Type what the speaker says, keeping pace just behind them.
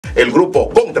el grupo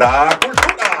Contracultura.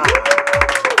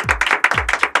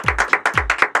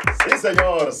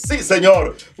 Sí,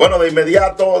 señor. Bueno, de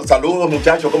inmediato, saludos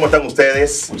muchachos, ¿cómo están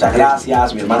ustedes? Muchas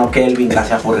gracias, mi hermano Kelvin,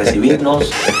 gracias por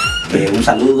recibirnos. Un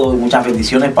saludo y muchas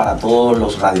bendiciones para todos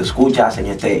los radioescuchas en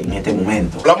este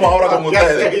momento. Hablamos ahora con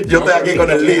ustedes. Yo estoy aquí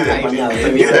con el líder.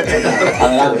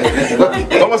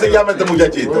 ¿Cómo se llama este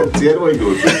muchachito? Siervo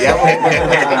ilustre.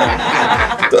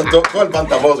 Todo el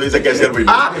pantamoso dice que es siervo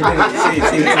ilustre.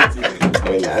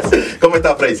 Sí. ¿Cómo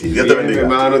está, Freisy? Dios te bendiga.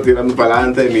 Mi hermano, tirando para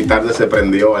adelante. Mi tarde se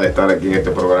prendió al estar aquí en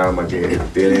este programa que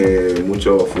tiene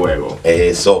mucho fuego.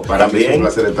 Eso. Para mí es un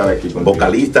placer estar aquí contigo.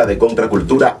 Vocalista de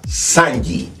Contracultura,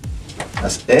 Sanji.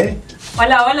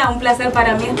 Hola, un placer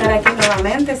para mí estar aquí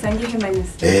nuevamente, Sanji Jiménez.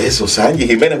 Eso, Sanji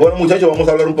Jiménez. Bueno, muchachos, vamos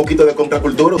a hablar un poquito de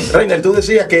Contracultura. Reiner, tú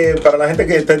decías que para la gente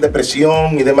que está en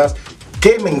depresión y demás,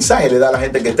 ¿qué mensaje le da a la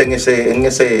gente que está en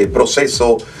ese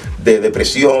proceso de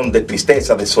depresión, de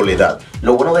tristeza, de soledad?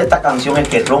 Lo bueno de esta canción es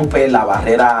que rompe la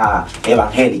barrera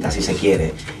evangélica, si se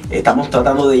quiere. Estamos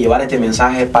tratando de llevar este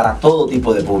mensaje para todo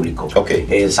tipo de público.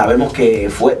 Sabemos que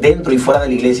dentro y fuera de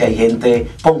la iglesia hay gente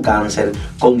con cáncer,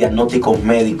 con diagnósticos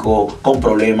médicos, con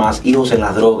problemas, hijos en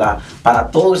las drogas. Para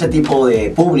todo ese tipo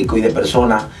de público y de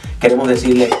personas queremos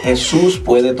decirle, Jesús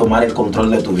puede tomar el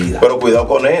control de tu vida. Pero cuidado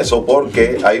con eso,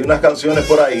 porque hay unas canciones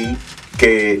por ahí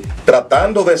que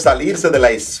tratando de salirse de la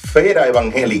esfera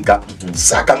evangélica,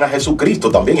 sacan a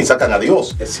Jesucristo también y sacan a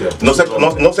Dios. Es cierto.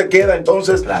 No se queda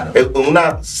entonces en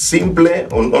una simple,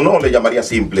 o no le llamaría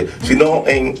simple, sino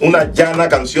en una llana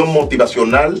canción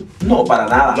motivacional. No, para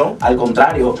nada. ¿No? Al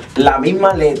contrario, la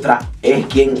misma letra es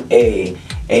quien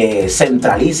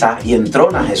centraliza y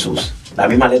entrona a Jesús. La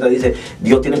misma letra dice,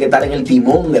 Dios tiene que estar en el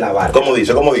timón de la barca. ¿Cómo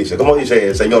dice,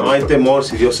 señor? No hay temor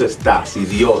si Dios está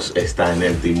en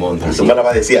el timón. Tú me la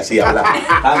vas a decir así, hablar.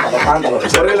 Cántalo.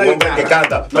 Eso es el hombre que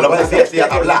canta. Me lo vas a decir así,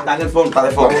 hablar. Está en el fondo, está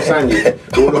de fondo.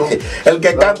 El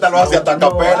que canta lo hace hasta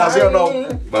capela, ¿sí o no?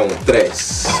 Vamos,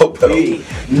 3.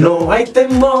 No hay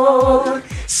temor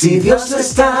si Dios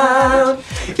está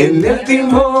en el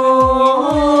timón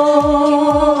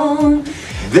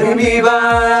de mi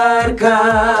barca,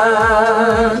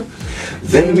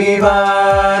 Están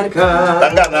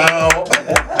ganados.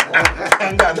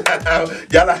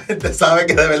 Ya la gente sabe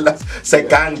que de verdad se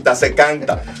canta.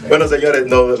 Bueno, señores,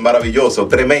 no, maravilloso,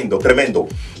 tremendo.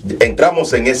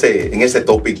 Entramos en ese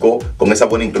tópico con esa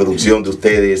buena introducción de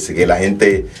ustedes, que la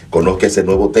gente conozca ese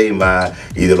nuevo tema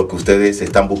y de lo que ustedes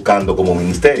están buscando como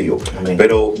ministerio. Amén.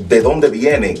 Pero ¿de dónde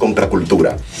viene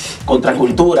Contracultura?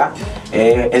 Contracultura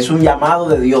es un llamado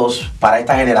de Dios para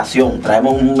esta generación.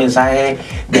 Traemos un mensaje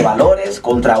de valores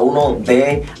contra uno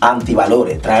de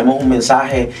antivalores. Traemos un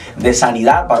mensaje de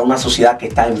sanidad para una sociedad que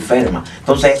está enferma.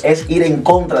 Entonces es ir en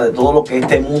contra de todo lo que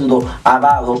este mundo ha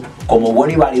dado como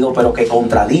bueno y válido, pero que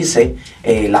contradice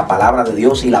la palabra de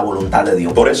Dios y la voluntad de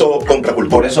Dios. Por eso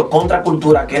Contracultura. Por eso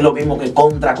Contracultura, que es lo mismo que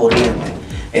contracorriente.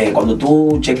 Cuando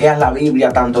tú chequeas la Biblia,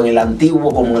 tanto en el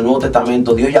Antiguo como en el Nuevo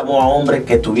Testamento, Dios llamó a hombres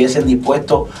que estuviesen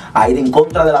dispuestos a ir en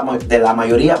contra de la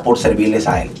mayoría por servirles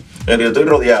a Él. Yo estoy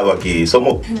rodeado aquí,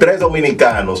 somos 3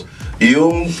 dominicanos y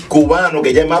un cubano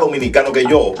que ya es más dominicano que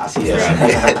yo. Así es.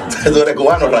 Tú eres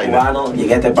cubano, Rainer. Cubano,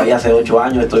 llegué a este país hace 8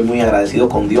 años, estoy muy agradecido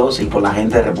con Dios y con la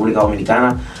gente de República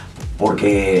Dominicana,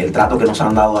 porque el trato que nos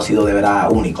han dado ha sido de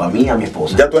verdad único, a mí y a mi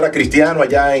esposa. ¿Ya tú eras cristiano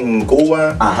allá en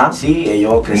Cuba? Ajá, sí,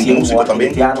 yo crecí en Cuba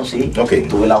cristiano, sí.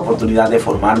 Tuve la oportunidad de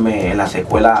formarme en las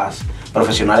escuelas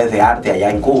profesionales de arte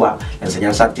allá en Cuba. La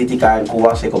enseñanza artística en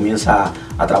Cuba se comienza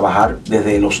a trabajar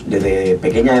desde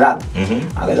pequeña edad.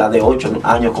 A la edad de 8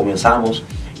 años comenzamos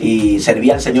y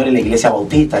serví al Señor en la iglesia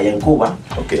bautista allá en Cuba,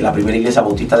 la primera iglesia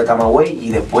bautista de Camagüey,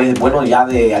 y después, bueno, ya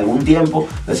de algún tiempo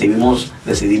decidimos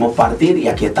partir y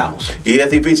aquí estamos. Y es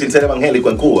difícil ser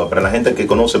evangélico en Cuba para la gente que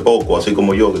conoce poco, así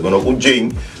como yo, que conozco un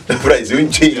chin,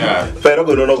 pero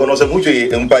que uno no conoce mucho, y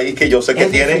es un país que yo sé que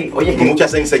tiene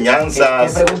muchas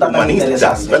enseñanzas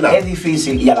humanistas, ¿verdad? Es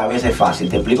difícil y a la vez es fácil,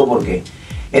 te explico por qué.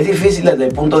 Es difícil desde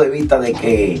el punto de vista de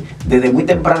que desde muy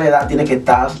temprana edad tienes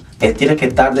que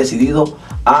estar decidido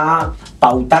a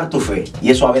pautar tu fe,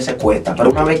 y eso a veces cuesta, pero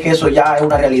una vez que eso ya es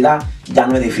una realidad, ya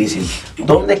no es difícil.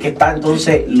 ¿Dónde es que está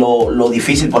entonces lo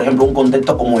difícil, por ejemplo, un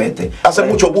contexto como este? Hace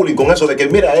mucho bullying con eso de que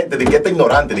mira de que este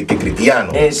ignorante, de que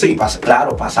cristiano. Sí,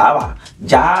 claro, pasaba.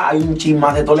 Ya hay un chin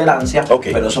más de tolerancia,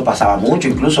 pero eso pasaba mucho.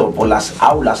 Incluso por las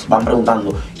aulas van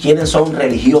preguntando quiénes son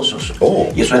religiosos.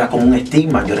 Y eso era como un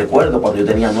estigma. Yo recuerdo cuando yo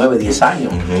tenía 9, 10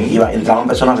 años, entraban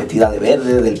personas vestidas de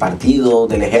verde, del partido,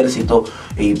 del ejército,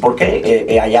 y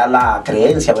porque allá la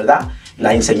creencia, ¿verdad?,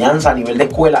 la enseñanza a nivel de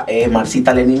escuela es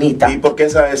marxista-leninista. ¿Y por qué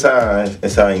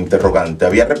esa interrogante?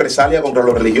 ¿Había represalia contra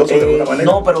los religiosos de alguna manera?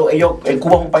 No, pero en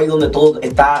Cuba es un país donde todo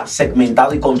está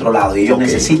segmentado y controlado y ellos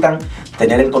necesitan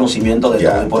tener el conocimiento de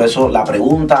todo, y por eso la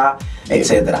pregunta,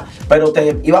 etcétera. Pero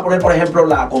te iba a poner, por ejemplo,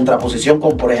 la contraposición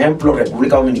con, por ejemplo,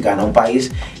 República Dominicana, un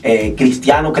país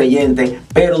cristiano, creyente,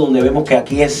 pero donde vemos que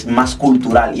aquí es más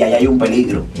cultural y ahí hay un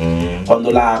peligro.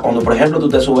 Cuando, por ejemplo, tú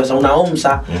te subes a una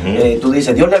onza, tú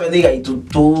dices, Dios le bendiga, y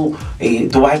tú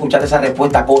vas a escuchar esa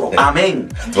respuesta a coro, amén.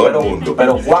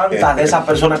 Pero ¿cuántas de esas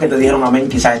personas que te dijeron amén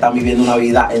quizás están viviendo una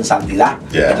vida en santidad?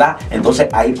 ¿Verdad? Entonces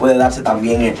ahí puede darse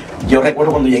también, yo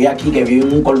recuerdo cuando llegué aquí que vi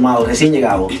un colmado recién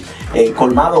llegado,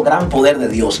 colmado gran poder de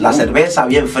Dios, la cerveza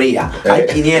bien fría, hay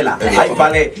quiniela, hay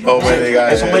palé.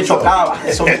 Eso me chocaba,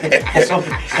 eso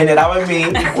generaba en mí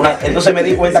entonces me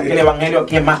di cuenta que el evangelio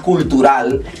aquí es más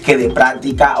cultural que de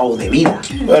práctica o de vida.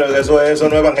 Bueno, eso no es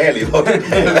evangelio.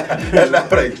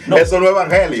 Eso no es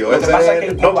evangelio, eso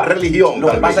es religión.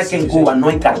 Lo que pasa es que en Cuba no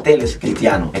hay carteles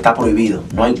cristianos, está prohibido,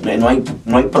 no hay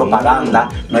propaganda,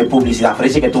 no hay publicidad.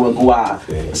 Freddy, que estuvo en Cuba,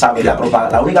 sabe, la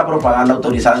única propaganda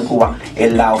autorizada en Cuba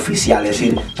es la oficial, es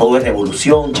decir, todo es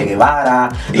revolución, Che Guevara.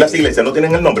 ¿Y las iglesias no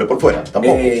tienen el nombre por fuera?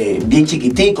 Tampoco. Bien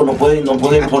chiquitico, no pueden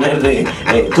ponerle.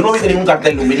 Tú no viste ningún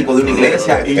cartel numérico de una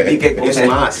iglesia. Es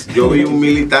más, yo vi un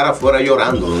militar afuera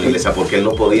llorando de una iglesia porque él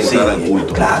no podía entrar al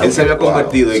culto. Claro, él se había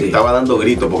convertido y estaba dando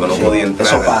gritos porque no podía entrar.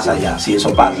 Eso pasa ya, sí,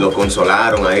 eso pasa. Lo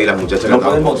consolaron ahí, las muchachas. Lo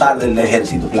pueden votar del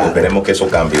ejército, claro. Esperemos que eso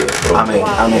cambie pronto.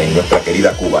 Amén. En nuestra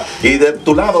querida Cuba. Y de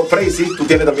tu lado, Freddy, tú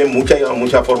tienes también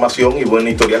mucha formación y buen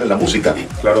historial en la música.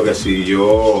 Claro que sí,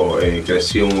 yo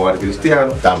crecí en un hogar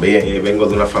cristiano. También. Vengo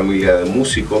de una familia de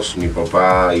músicos, mi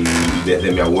papá y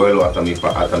desde mi abuelo hasta mi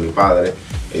padre,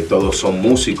 todos son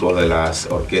músicos de las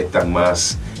orquestas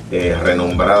más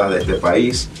renombradas de este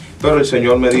país. Pero el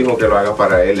Señor me dijo que lo haga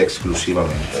para Él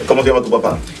exclusivamente. ¿Cómo se llama tu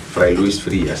papá? Fray Luis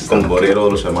Frías, tamborero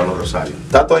de los hermanos Rosario.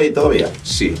 ¿Estás tú ahí todavía?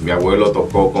 Sí, mi abuelo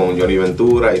tocó con Johnny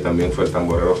Ventura y también fue el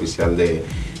tamborero oficial de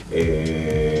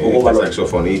un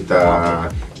saxofonista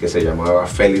que se llamaba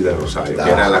Félix de Rosario, que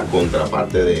era la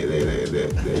contraparte de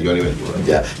Johnny Ventura.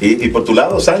 Ya. ¿Y por tu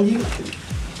lado, Sanji?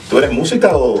 ¿Tú eres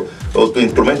música o tu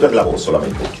instrumento es la voz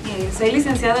solamente? Soy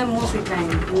licenciada en música,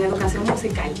 en educación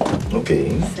musical. Ok.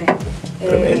 Sí.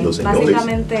 Tremendo, señores.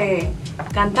 Básicamente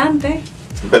cantante.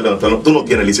 Perdón, tú no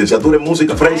tienes licenciatura en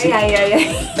música, Freddy.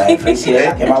 La de Freddy es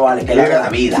la que más vale, que la de la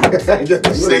vida.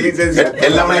 Sí,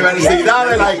 en la universidad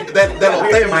de los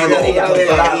temas.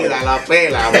 La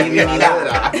pela,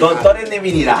 divinidad. Doctor en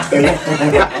divinidad.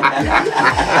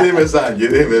 Dime, Sanji.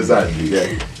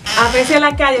 Aprecia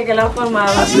la calle que la ha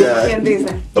formado, quien dice.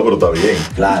 No, pero está bien.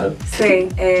 Claro. Sí,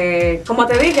 como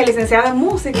te dije, licenciada en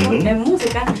música,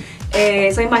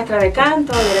 soy maestra de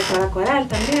canto, directora coral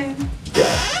también. Ya.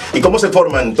 ¿Y cómo se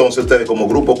forman entonces ustedes como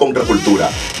grupo Contracultura?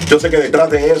 Yo sé que detrás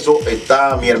de eso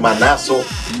está mi hermanazo,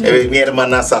 mi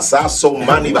hermanazazazo,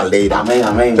 Manny Valera.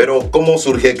 Amén. Pero ¿cómo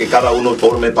surge que cada uno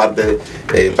forme parte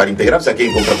para integrarse aquí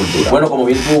en Contracultura? Bueno, como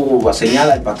bien tú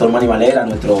señalas, el pastor Manny Valera,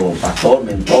 nuestro pastor,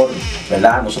 mentor,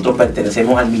 ¿verdad? Nosotros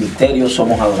pertenecemos al ministerio,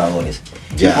 somos adoradores.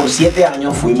 Ya. Y por 7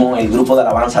 años fuimos el grupo de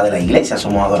alabanza de la iglesia,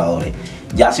 somos adoradores.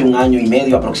 Ya hace 1 año y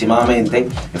medio aproximadamente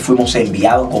fuimos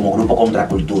enviados como grupo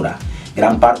Contracultura.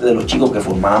 Gran parte de los chicos que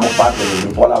formábamos parte del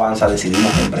grupo Alabanza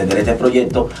decidimos emprender este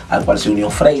proyecto, al cual se unió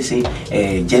Freisy,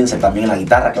 Jensen también en la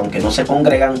guitarra, que aunque no se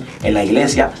congregan en la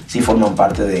iglesia, sí forman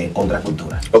parte de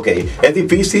Contracultura. Ok, ¿es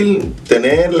difícil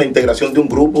tener la integración de un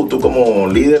grupo, tú como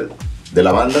líder de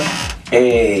la banda?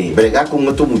 Bregar con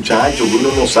estos muchachos, uno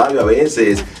no sabe a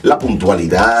veces, la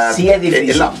puntualidad, sí es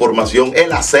difícil. La formación,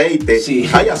 el aceite. Sí.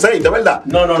 Hay aceite, ¿verdad?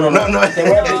 No. Te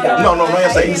voy a explicar. No hay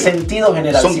aceite. En sentido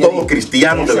general. Son todos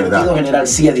cristianos de verdad. En sentido general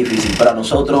sí es difícil, pero a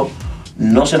nosotros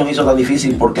no se nos hizo tan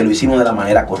difícil porque lo hicimos de la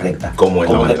manera correcta. Como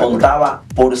te contaba,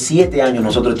 por 7 años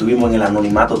nosotros estuvimos en el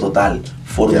anonimato total,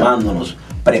 formándonos.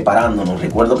 Preparándonos.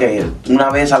 Recuerdo que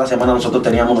una vez a la semana nosotros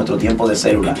teníamos nuestro tiempo de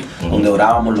célula, donde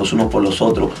orábamos los unos por los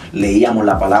otros, leíamos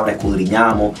la palabra,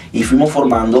 escudriñábamos y fuimos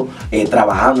formando,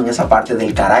 trabajando en esa parte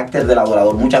del carácter del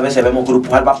adorador. Muchas veces vemos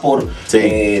grupos al vapor,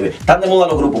 están de moda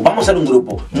los grupos, vamos a hacer un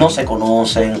grupo, no se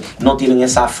conocen, no tienen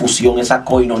esa fusión, esa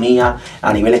coinonía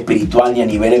a nivel espiritual ni a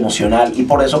nivel emocional, y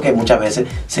por eso que muchas veces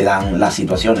se dan las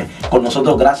situaciones. Con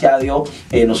nosotros, gracias a Dios,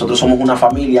 nosotros somos una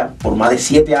familia por más de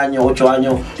 7 años, 8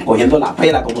 años, cogiendo la pena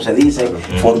trinchera, como se dice,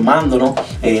 formándonos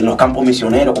en los campos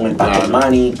misioneros con el pastor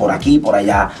Manny, por aquí, por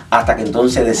allá, hasta que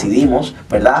entonces decidimos,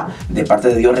 ¿verdad? De parte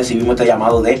de Dios recibimos este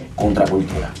llamado de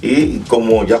Contracultura. Y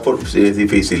como ya es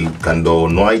difícil, cuando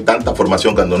no hay tanta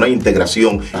formación, cuando no hay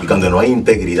integración y cuando no hay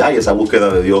integridad y esa búsqueda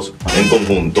de Dios en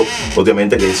conjunto,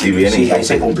 obviamente que si vienen, sí, ahí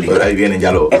se complica. Pero ahí vienen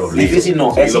ya los difícil,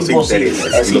 no, es los imposible,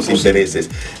 los intereses.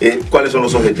 ¿Cuáles son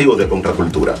los objetivos de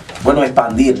Contracultura? Bueno,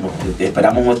 expandirnos.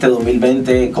 Esperamos este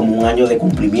 2020 como un año de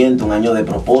cumplimiento, un año de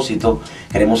propósito.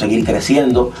 Queremos seguir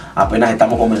creciendo. Apenas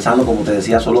estamos comenzando, como te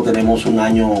decía, solo tenemos un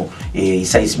año y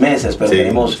 6 meses, pero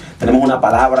tenemos una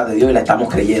palabra de Dios y la estamos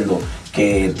creyendo,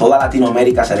 que toda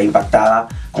Latinoamérica será impactada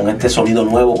con este sonido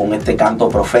nuevo, con este canto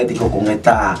profético,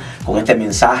 con este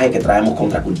mensaje que traemos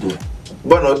Contracultura.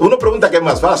 Bueno, uno pregunta que es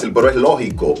más fácil, pero es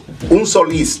lógico. Un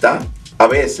solista a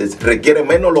veces requiere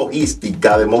menos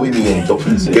logística de movimiento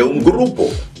que un grupo.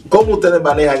 ¿Cómo ustedes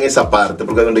manejan esa parte?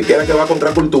 Porque donde quiera que va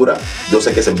Contracultura, yo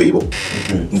sé que es en vivo.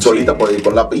 Un solista puede ir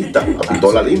con la pista, a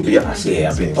pistola limpia. Así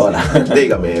es, a pistola.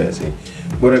 Dígame. Sí.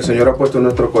 Bueno, el Señor ha puesto en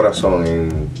nuestro corazón,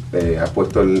 ha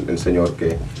puesto el Señor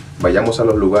que vayamos a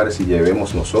los lugares y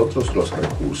llevemos nosotros los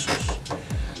recursos.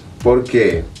 ¿Por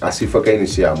qué? Así fue que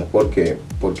iniciamos. ¿Por qué?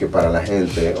 Porque para la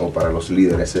gente o para los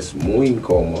líderes es muy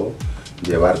incómodo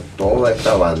llevar toda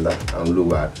esta banda a un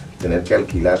lugar, tener que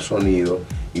alquilar sonido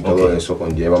y todo eso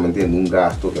conlleva, ¿me entiendes?, un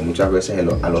gasto que muchas veces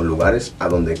a los lugares a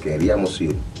donde queríamos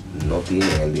ir no tienen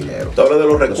el dinero. Tú hablas de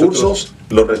los recursos,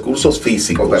 los recursos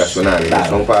físicos, operacionales, claro,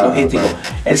 son para logísticos.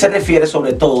 Él se refiere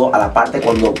sobre todo a la parte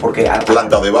porque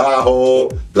planta de bajo,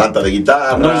 planta de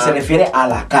guitarra. No, y se refiere a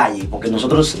la calle, porque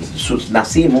nosotros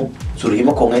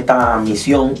surgimos con esta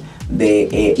misión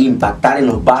de impactar en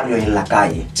los barrios y en la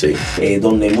calle,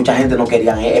 donde mucha gente no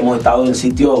quería. Hemos estado en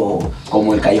sitios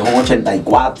como el Callejón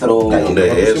 84,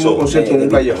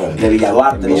 de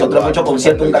Villaduarte. Nosotros hemos hecho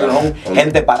conciertos en un callejón,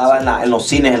 gente parada en los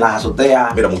cines, en las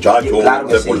azoteas. Mira, muchachos, claro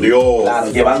que por Dios.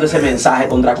 Claro, llevando ese mensaje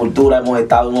Contracultura. Hemos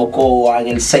estado en Ocoa, en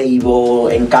El Ceibo,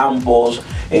 en Campos,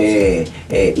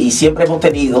 y siempre hemos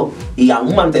tenido y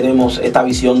aún mantenemos esta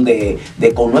visión de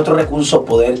con nuestros recursos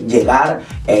poder llegar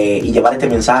y llevar este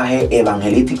mensaje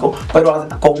evangelístico, pero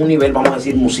con un nivel, vamos a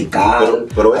decir, musical,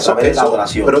 pero a través de la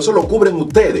adoración. Pero eso lo cubren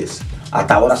ustedes.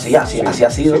 Hasta ahora sí, así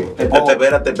ha sido. Sí.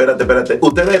 Espérate.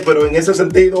 Ustedes, pero en ese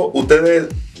sentido, ¿ustedes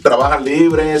trabajan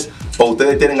libres o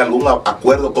ustedes tienen algún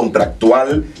acuerdo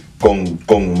contractual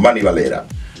con Manny Valera?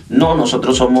 No,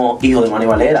 nosotros somos hijos de Manny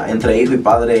Valera, entre hijo y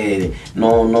padre,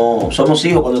 no somos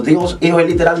hijos. Cuando digo hijos,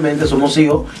 literalmente somos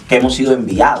hijos que hemos sido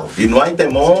enviados. Y no hay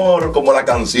temor, como la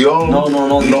canción,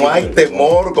 no hay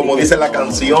temor, como dice la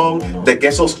canción, de que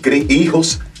esos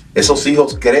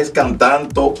hijos crezcan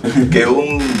tanto que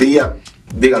un día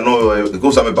digan, no,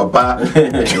 escúchame papá,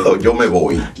 yo me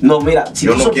voy. No, mira, si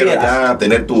yo no quiero ya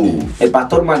tener tu... El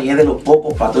pastor Manny es de los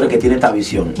pocos pastores que tiene esta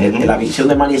visión. La visión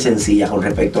de Manny es sencilla con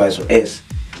respecto a eso.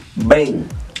 Ven,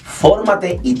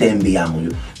 fórmate y te enviamos.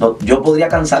 Yo podría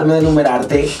cansarme de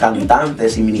enumerarte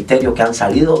cantantes y ministerios que han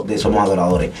salido de Somos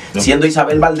Adoradores. Siendo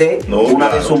Isabel Valdés una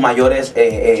de sus mayores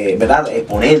 ¿verdad?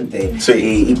 Exponentes,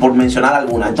 y por mencionar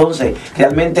alguna. Entonces,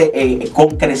 realmente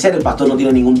con crecer el pastor no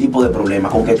tiene ningún tipo de problema.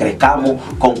 Con que crezcamos,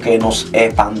 con que nos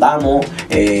expandamos,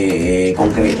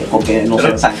 con que nos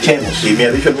ensanchemos. Y me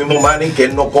ha dicho el mismo Manny que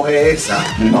él no coge esa.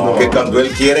 Que cuando él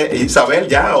quiere, Isabel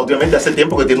ya obviamente hace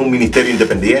tiempo que tiene un ministerio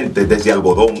independiente desde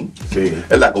Algodón.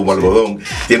 ¿Verdad? Como Algodón.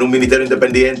 Tiene un ministerio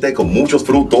independiente con muchos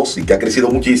frutos y que ha crecido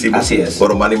muchísimo. Así es.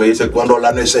 Pero Manny me dice, cuando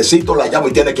la necesito, la llamo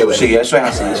y tiene que venir. Sí, eso es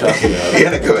así.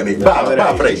 Tiene que venir.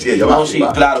 Va, Frey, sí, ella va. No, sí,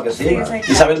 claro que sí.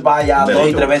 Isabel va ya 2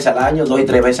 y 3 veces al año,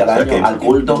 al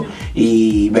culto,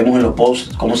 y vemos en los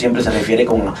posts cómo siempre se refiere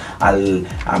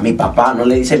a mi papá. No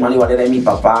le dice Manny Valera, es mi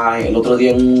papá. El otro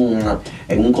día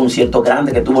en un concierto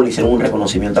grande que tuvo le hicieron un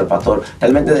reconocimiento al pastor.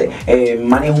 Realmente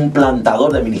Manny es un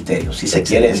plantador de ministerios. Si se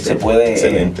quiere, se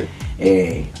puede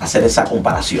hacer esa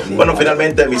comparación. Bueno,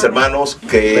 finalmente, mis hermanos,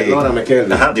 perdóname, que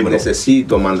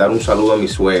necesito mandar un saludo a mi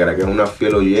suegra, que es una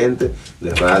fiel oyente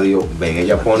de radio. Ven,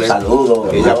 ella pone...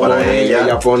 Saludos. Ella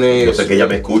pone... Yo sé que ella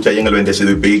me escucha ahí en el Bendecido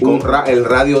y Pico. El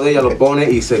radio de ella lo pone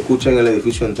y se escucha en el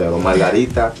edificio entero.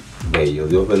 Margarita Bello,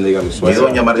 Dios bendiga a mi suegra. Mi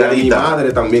doña Margarita. Y mi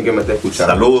madre también que me está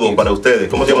escuchando. Saludos para ustedes.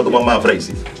 ¿Cómo se llama tu mamá,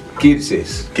 Freysis?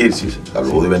 Kirsis.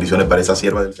 Saludos y bendiciones para esa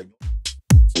sierva del Señor.